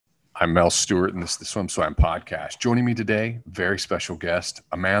I'm Mel Stewart, and this is the SwimSwam podcast. Joining me today, very special guest,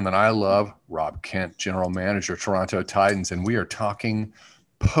 a man that I love, Rob Kent, General Manager, Toronto Titans, and we are talking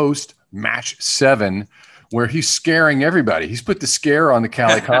post-match 7, where he's scaring everybody. He's put the scare on the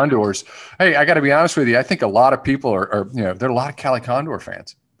Cali Condors. Hey, I got to be honest with you. I think a lot of people are there are a lot of Cali Condor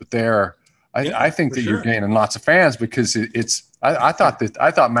fans, but I think that you're gaining lots of fans because I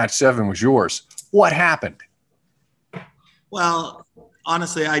thought match 7 was yours. What happened? Well,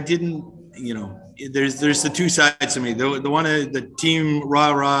 honestly, I didn't, there's the two sides to me. The one, the team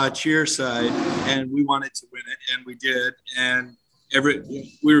rah cheer side, and we wanted to win it, and we did. And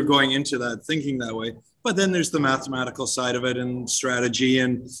we were going into that thinking that way. But then there's the mathematical side of it and strategy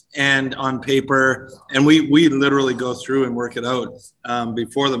and on paper. And we literally go through and work it out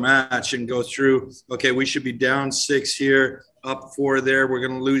before the match and go through, okay, we should be down 6 here, up 4 there. We're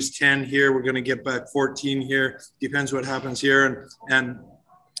going to lose 10 here. We're going to get back 14 here. Depends what happens here. And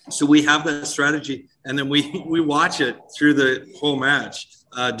so we have that strategy. And then we watch it through the whole match.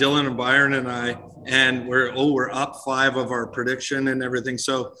 Dylan and Byron and I, and we're up 5 of our prediction and everything.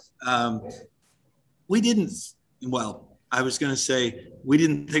 So, we didn't think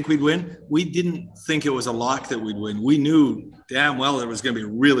we'd win. We didn't think it was a lock that we'd win. We knew damn well it was going to be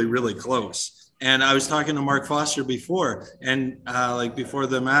really, really close. And I was talking to Mark Foster before, and before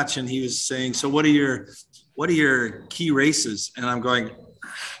the match, and he was saying, "So what are your key races?" And I'm going,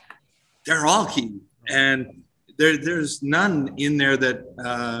 "They're all key." And there's none in there that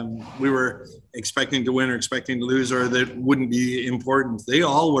we were expecting to win or expecting to lose or that wouldn't be important. They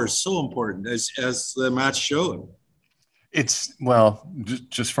all were so important as the match showed. It's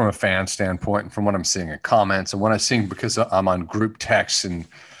just from a fan standpoint and from what I'm seeing in comments and what I'm seeing because I'm on group texts and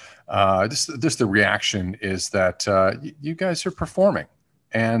just the reaction is that you guys are performing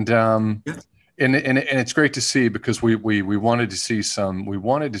and it's great to see because we wanted to see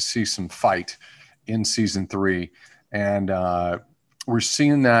some fight in season 3 and we're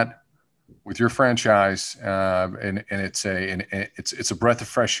seeing that with your franchise, and it's a breath of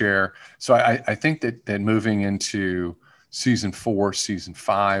fresh air. So I think that moving into season 4, season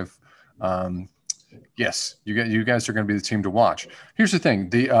 5, yes, you guys are going to be the team to watch. Here's the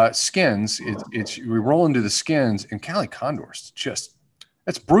thing: the skins. We roll into the skins, and Cali Condors.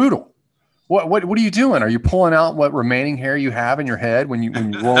 It's brutal. What are you doing? Are you pulling out what remaining hair you have in your head when you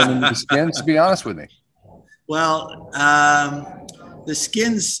roll into the skins? To be honest with me. Well. The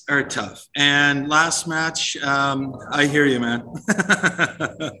skins are tough. And last match, I hear you, man.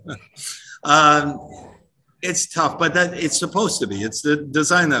 It's tough, but it's supposed to be. It's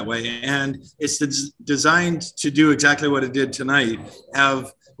designed that way. And it's designed to do exactly what it did tonight.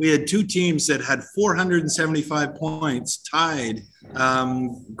 We had 2 teams that had 475 points tied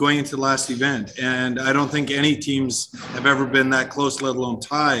going into the last event. And I don't think any teams have ever been that close, let alone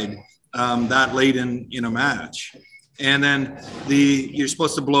tied that late in a match. And then you're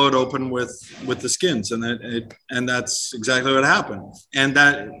supposed to blow it open with the skins, and that's exactly what happened. And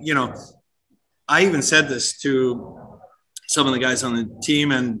that, I even said this to some of the guys on the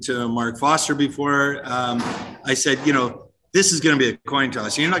team and to Mark Foster before. I said, this is going to be a coin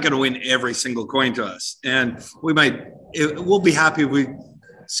toss. You're not going to win every single coin toss, and we'll be happy if we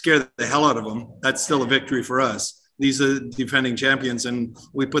scare the hell out of them. That's still a victory for us. These are defending champions, and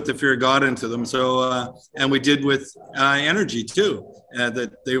we put the fear of God into them. So, and we did with energy too,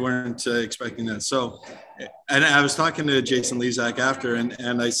 that they weren't expecting that. So, and I was talking to Jason Lezak after,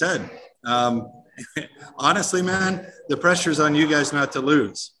 and I said, honestly, man, the pressure's on you guys not to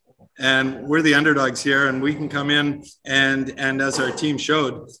lose. And we're the underdogs here, and we can come in and as our team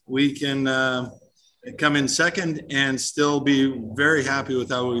showed, we can come in second and still be very happy with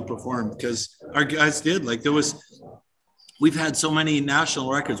how we performed because our guys did. We've had so many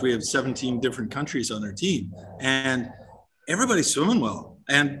national records. We have 17 different countries on our team, and everybody's swimming well.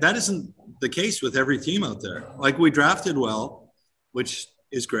 And that isn't the case with every team out there. We drafted well, which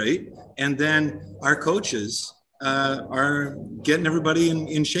is great. And then our coaches are getting everybody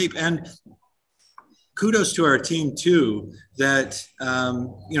in shape. And kudos to our team too, that,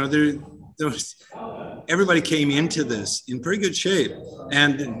 everybody came into this in pretty good shape.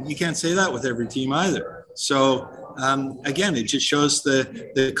 And you can't say that with every team either. So, again, it just shows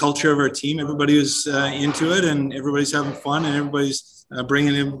the culture of our team. Everybody was into it, and everybody's having fun, and everybody's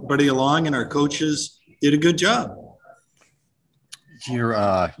bringing everybody along, and our coaches did a good job. You're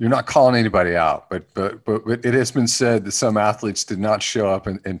not calling anybody out, but it has been said that some athletes did not show up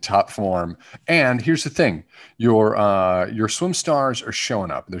in top form. And here's the thing: your swim stars are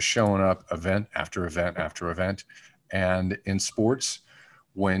showing up. They're showing up event after event after event. And in sports,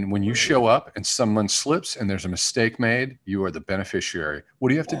 When you show up and someone slips and there's a mistake made, you are the beneficiary. What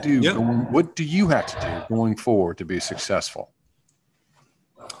do you have to do? Yep. What do you have to do going forward to be successful?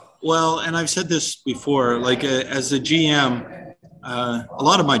 Well, and I've said this before, like as a GM, a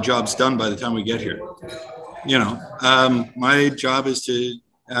lot of my job's done by the time we get here. You know, my job is to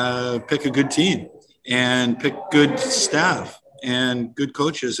pick a good team and pick good staff and good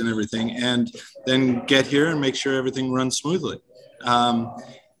coaches and everything, and then get here and make sure everything runs smoothly.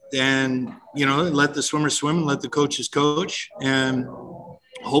 And, you know, let the swimmers swim and let the coaches coach, and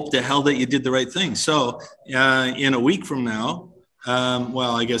hope to hell that you did the right thing. So in a week from now,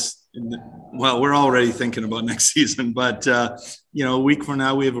 well, I guess, well, we're already thinking about next season, but, you know, a week from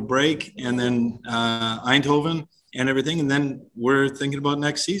now we have a break, and then Eindhoven and everything. And then we're thinking about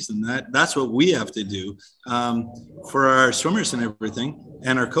next season. That's what we have to do for our swimmers and everything,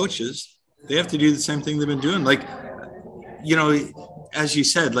 and our coaches. They have to do the same thing they've been doing. Like, you know, as you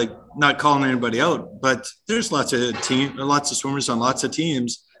said, like, not calling anybody out, but there's lots of swimmers on lots of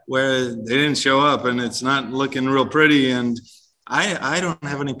teams where they didn't show up and it's not looking real pretty. And I don't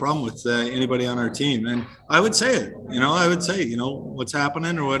have any problem with anybody on our team. And I would say it, you know, what's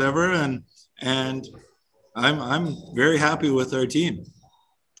happening or whatever. And I'm very happy with our team.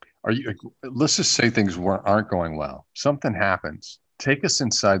 Let's just say things aren't going well. Something happens. Take us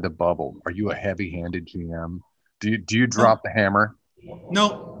inside the bubble. Are you a heavy-handed GM? Do you drop the hammer?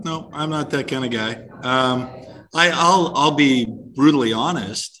 No, I'm not that kind of guy. I'll be brutally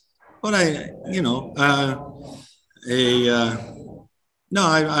honest, but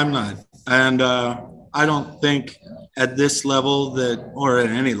no, I'm not. And I don't think at this level or at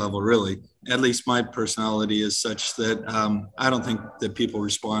any level really, at least my personality is such that I don't think that people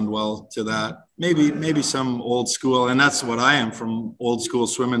respond well to that. Maybe some old school, and that's what I am, from old school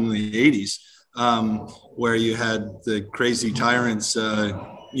swimming in the 80s, where you had the crazy tyrants,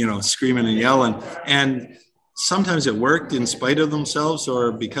 screaming and yelling. And sometimes it worked in spite of themselves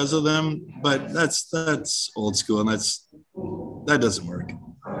or because of them, but that's old school, and that doesn't work.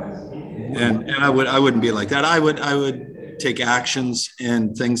 And I wouldn't be like that. I would take actions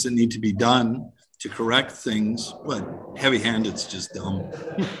and things that need to be done to correct things, but heavy-handed's just dumb.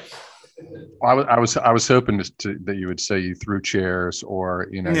 I was hoping that you would say you threw chairs or,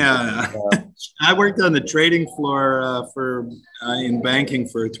 you know. Yeah, I worked on the trading floor in banking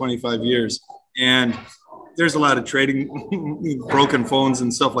for 25 years, and there's a lot of trading, broken phones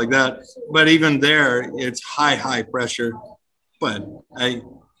and stuff like that. But even there, it's high pressure. But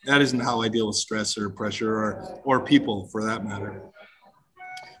that isn't how I deal with stress or pressure or people, for that matter.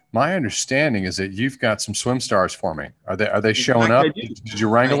 My understanding is that you've got some swim stars for me. Are they showing up? Did you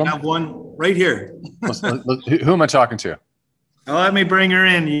wrangle them? I have one right here. Who am I talking to? Let me bring her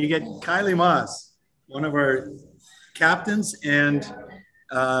in. You get Kylie Masse, one of our captains, and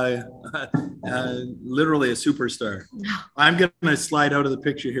literally a superstar. I'm going to slide out of the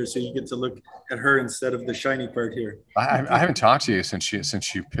picture here so you get to look at her instead of the shiny part here. I haven't talked to you since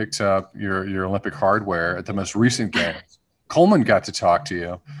you picked up your Olympic hardware at the most recent games. Coleman got to talk to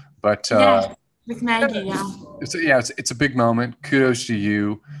you, but with Maggie, it's a big moment. Kudos to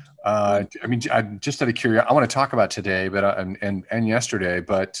you. I mean, I just out of curiosity, I want to talk about today, but and yesterday,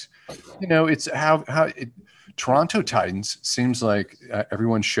 but you know, it's how Toronto Titans seems like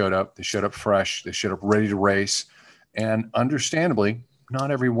everyone showed up. They showed up fresh. They showed up ready to race, and understandably,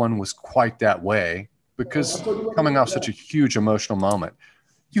 not everyone was quite that way because coming off such a huge emotional moment.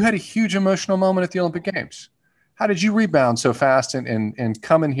 You had a huge emotional moment at the Olympic Games. How did you rebound so fast and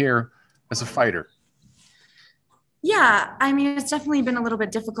come in here as a fighter? Yeah, I mean, it's definitely been a little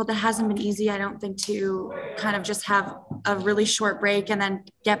bit difficult. It hasn't been easy, I don't think, to kind of just have a really short break and then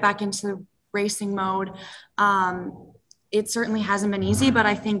get back into racing mode. It certainly hasn't been easy, but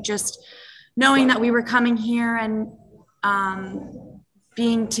I think just knowing that we were coming here and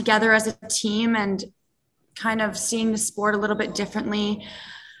being together as a team and kind of seeing the sport a little bit differently,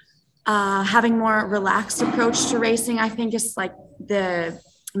 having more relaxed approach to racing, I think is like the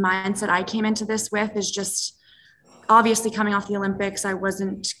mindset I came into this with, is just obviously coming off the Olympics. I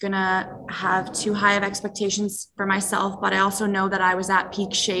wasn't going to have too high of expectations for myself, but I also know that I was at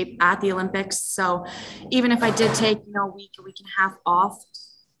peak shape at the Olympics. So even if I did take, a week and a half off,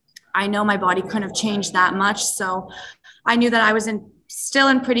 I know my body couldn't have changed that much. So I knew that I was still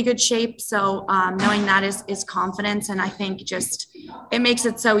in pretty good shape. So knowing that is confidence. And I think just it makes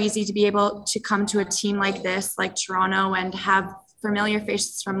it so easy to be able to come to a team like this, like Toronto, and have familiar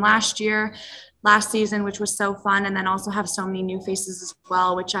faces from last season, which was so fun. And then also have so many new faces as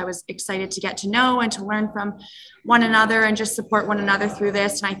well, which I was excited to get to know and to learn from one another and just support one another through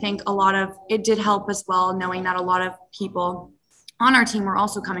this. And I think it did help as well, knowing that a lot of people on our team were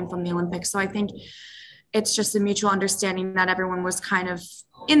also coming from the Olympics. So I think it's just a mutual understanding that everyone was kind of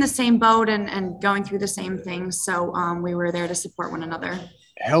in the same boat and going through the same things. So we were there to support one another.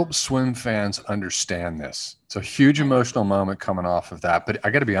 Help swim fans understand this. It's a huge emotional moment coming off of that. But I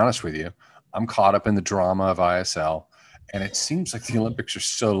got to be honest with you, I'm caught up in the drama of ISL, and it seems like the Olympics are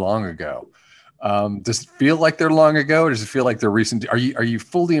so long ago. Does it feel like they're long ago, or does it feel like they're recent? Are you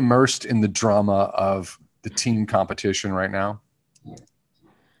fully immersed in the drama of the team competition right now?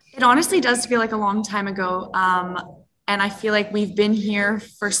 It honestly does feel like a long time ago. And I feel like we've been here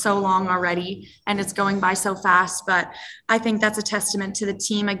for so long already, and it's going by so fast. But I think that's a testament to the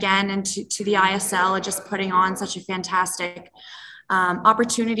team again, and to the ISL, and just putting on such a fantastic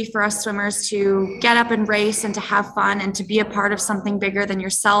opportunity for us swimmers to get up and race and to have fun and to be a part of something bigger than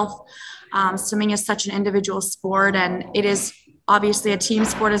yourself. Swimming is such an individual sport, and it is obviously a team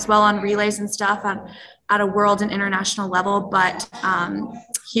sport as well on relays and stuff at a world and international level. But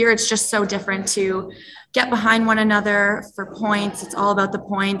here it's just so different to get behind one another for points. It's all about the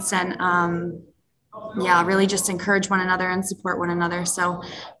points, and really just encourage one another and support one another. So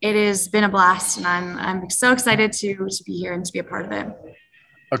it has been a blast, and I'm so excited to be here and to be a part of it.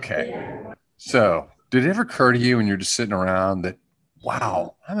 Okay. So did it ever occur to you when you're just sitting around that,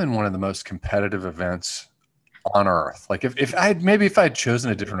 wow, I'm in one of the most competitive events on earth? Like if I had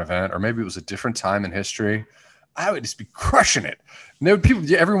chosen a different event, or maybe it was a different time in history, I would just be crushing it. And there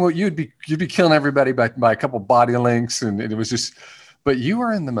would you'd be killing everybody by a couple body links, and it was just. But you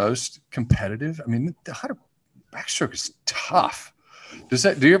are in the most competitive. I mean, the backstroke is tough.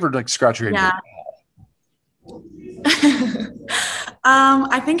 Do you ever like scratch your head? Yeah.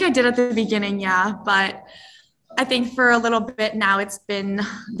 I think I did at the beginning, yeah, but I think for a little bit now it's been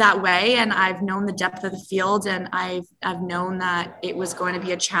that way, and I've known the depth of the field, and I've known that it was going to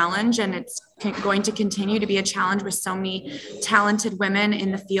be a challenge, and it's going to continue to be a challenge with so many talented women in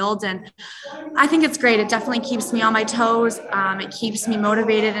the field. And I think it's great. It definitely keeps me on my toes. It keeps me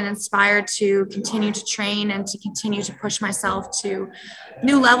motivated and inspired to continue to train and to continue to push myself to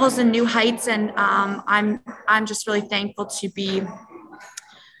new levels and new heights. And I'm just really thankful to be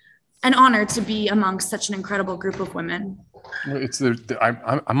an honor to be amongst such an incredible group of women. It's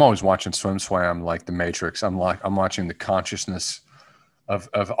I'm always watching SwimSwam like the Matrix. I'm watching the consciousness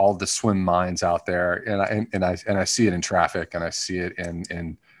of all the swim minds out there, and I see it in traffic, and I see it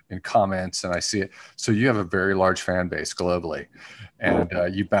in comments, and I see it. So you have a very large fan base globally, and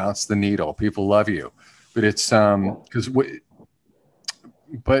you bounce the needle. People love you, but it's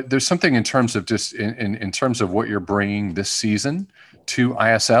but there's something in terms of just in terms of what you're bringing this season to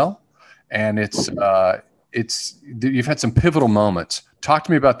ISL. And you've had some pivotal moments. Talk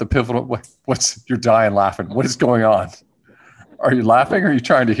to me about the pivotal. You're dying laughing. What is going on? Are you laughing, or are you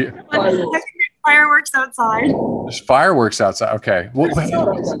trying to hear? Fireworks outside. There's fireworks outside. Okay. What's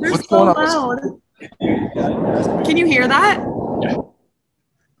going on? Loud. Can you hear that? Yeah.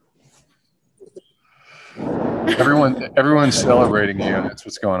 Everyone's celebrating you, and that's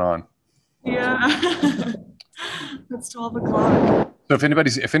what's going on. Yeah. It's 12 o'clock. So if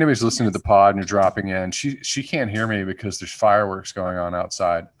anybody's listening to the pod and you're dropping in, she can't hear me because there's fireworks going on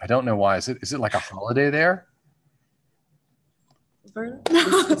outside. I don't know why. Is it like a holiday there?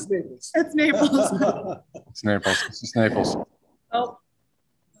 It's Naples. It's Naples. It's Naples. It's Naples. Oh.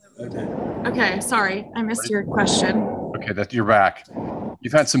 Okay. Sorry, I missed your question. Okay, you're back.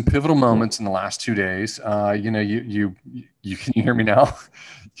 You've had some pivotal moments in the last 2 days. You can you hear me now?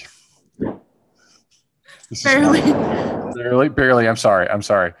 Barely. I'm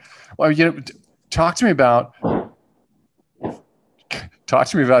sorry. Well, talk to me about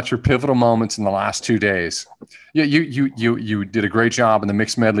your pivotal moments in the last 2 days. Yeah, you did a great job in the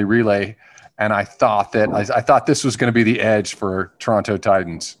mixed medley relay, and I thought this was going to be the edge for Toronto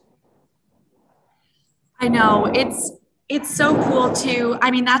Titans. I know it's so cool too.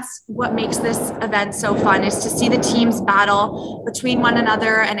 I mean, that's what makes this event so fun, is to see the teams battle between one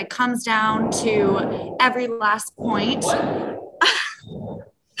another, and it comes down to every last point.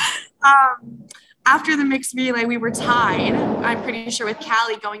 After the mixed relay, we were tied, I'm pretty sure, with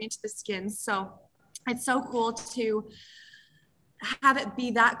Cali going into the skins. So it's so cool to have it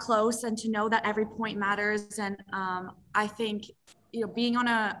be that close and to know that every point matters. And I think, being on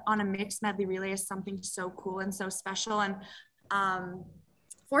a mixed medley relay is something so cool and so special. And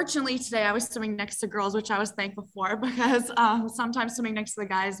fortunately today I was swimming next to girls, which I was thankful for, because sometimes swimming next to the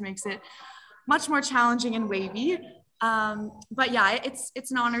guys makes it much more challenging and wavy. But yeah,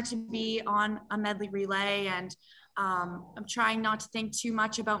 it's an honor to be on a medley relay, and I'm trying not to think too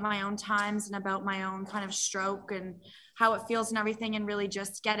much about my own times and about my own kind of stroke and how it feels and everything, and really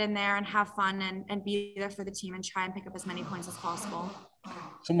just get in there and have fun and be there for the team and try and pick up as many points as possible.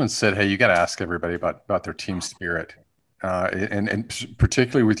 Someone said, hey, you got to ask everybody about their team spirit. And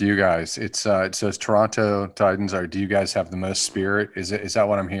particularly with you guys, it says Toronto Titans do you guys have the most spirit? Is that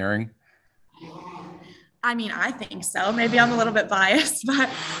what I'm hearing? I mean, I think so. Maybe I'm a little bit biased, but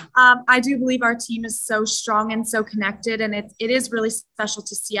I do believe our team is so strong and so connected, and it is really special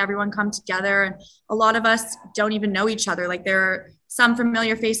to see everyone come together. And a lot of us don't even know each other. Like, there are some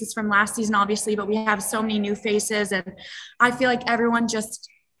familiar faces from last season, obviously, but we have so many new faces, and I feel like everyone just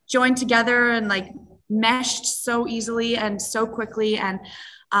joined together and like meshed so easily and so quickly. And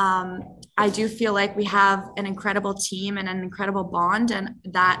I do feel like we have an incredible team and an incredible bond, and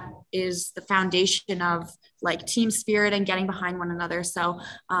that is the foundation of like team spirit and getting behind one another. So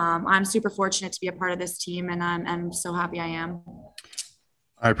I'm super fortunate to be a part of this team, and I'm so happy I am.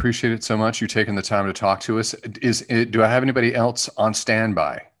 I appreciate it so much. You taking the time to talk to us. Do I have anybody else on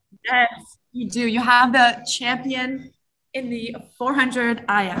standby? Yes, you do. You have the champion in the 400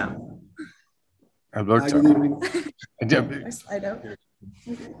 IM. Alberto.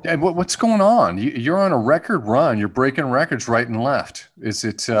 And what's going on? You're on a record run. You're breaking records right and left. Is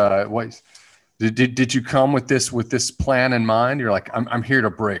it what? Did you come with this plan in mind? You're like, I'm here to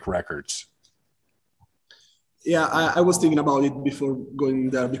break records. Yeah, I was thinking about it before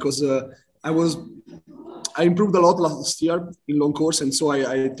going there, because I improved a lot last year in long course, and so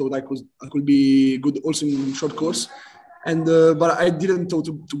I thought I could be good also in short course, and but I didn't thought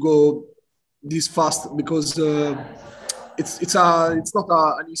to go this fast, because it's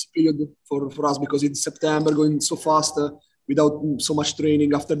not an easy period for us, because it's September, going so fast without so much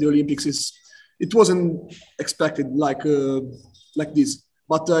training after the Olympics. It wasn't expected like this.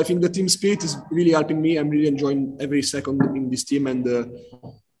 But I think the team spirit is really helping me. I'm really enjoying every second in this team, and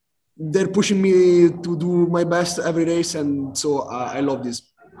they're pushing me to do my best every race, and so I love this.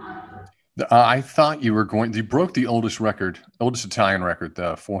 I thought you broke the oldest Italian record,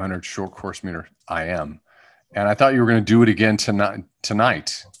 the 400 short course meter IM. And I thought you were going to do it again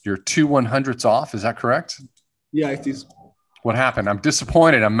tonight. You're 2 100ths off. Is that correct? Yeah, it is. What happened? I'm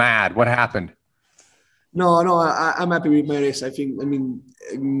disappointed. I'm mad. What happened? No, I'm happy with my race. I mean,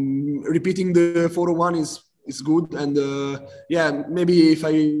 repeating the 401 is good. And yeah, maybe if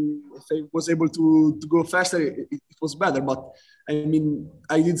I was able to go faster, it was better. But I mean,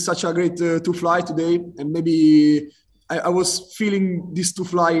 I did such a great two fly today, and maybe I was feeling this two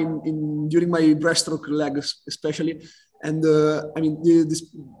fly during my breaststroke leg especially. And I mean,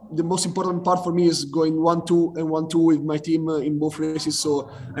 the most important part for me is going 1-2 and 1-2 with my team in both races. So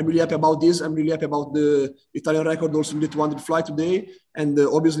I'm really happy about this. I'm really happy about the Italian record also in the 200 fly today, and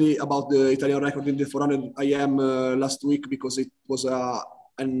obviously about the Italian record in the 400 IM last week, because it was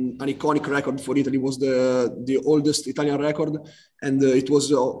an iconic record for Italy. It was the oldest Italian record, and it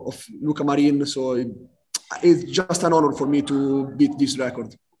was of Luca Marin. So it's just an honor for me to beat this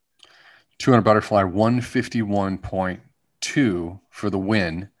record. 200 butterfly, 151.2 for the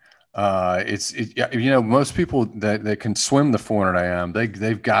win. Most people that can swim the 400 IM,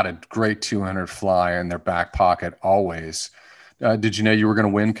 they've got a great 200 fly in their back pocket always. Did you know you were going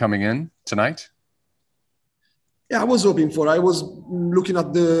to win coming in tonight? Yeah, I was hoping for. I was looking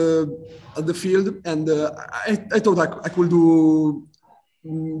at the field, and I thought I could do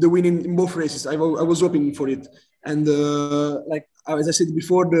the win in both races. I was hoping for it, and like as I said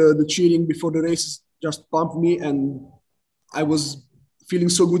before, the cheering before the race just pumped me, and I was feeling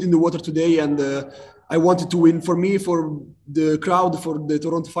so good in the water today, and I wanted to win for me, for the crowd, for the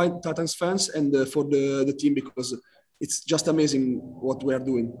Toronto Titans fans, and for the team, because it's just amazing what we are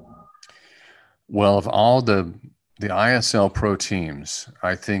doing. Well, of all the ISL pro teams,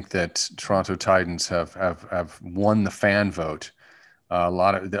 I think that Toronto Titans have won the fan vote. A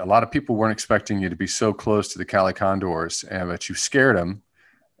lot of people weren't expecting you to be so close to the Cali Condors, but you scared them,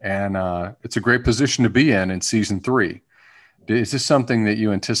 and it's a great position to be in season 3. Is this something that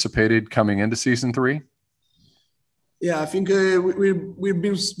you anticipated coming into season 3? Yeah, I think we've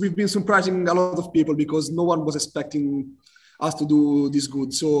been surprising a lot of people, because no one was expecting us to do this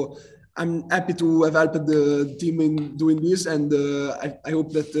good. So I'm happy to have helped the team in doing this, and I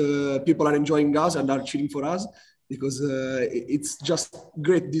hope that people are enjoying us and are cheering for us, because it's just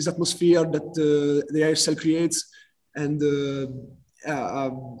great, this atmosphere that the ISL creates, and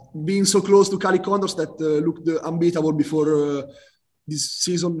being so close to Cali Condors that looked unbeatable before this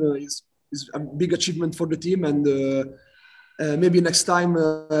season is a big achievement for the team, and maybe next time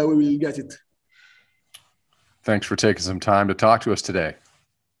we will get it. Thanks for taking some time to talk to us today.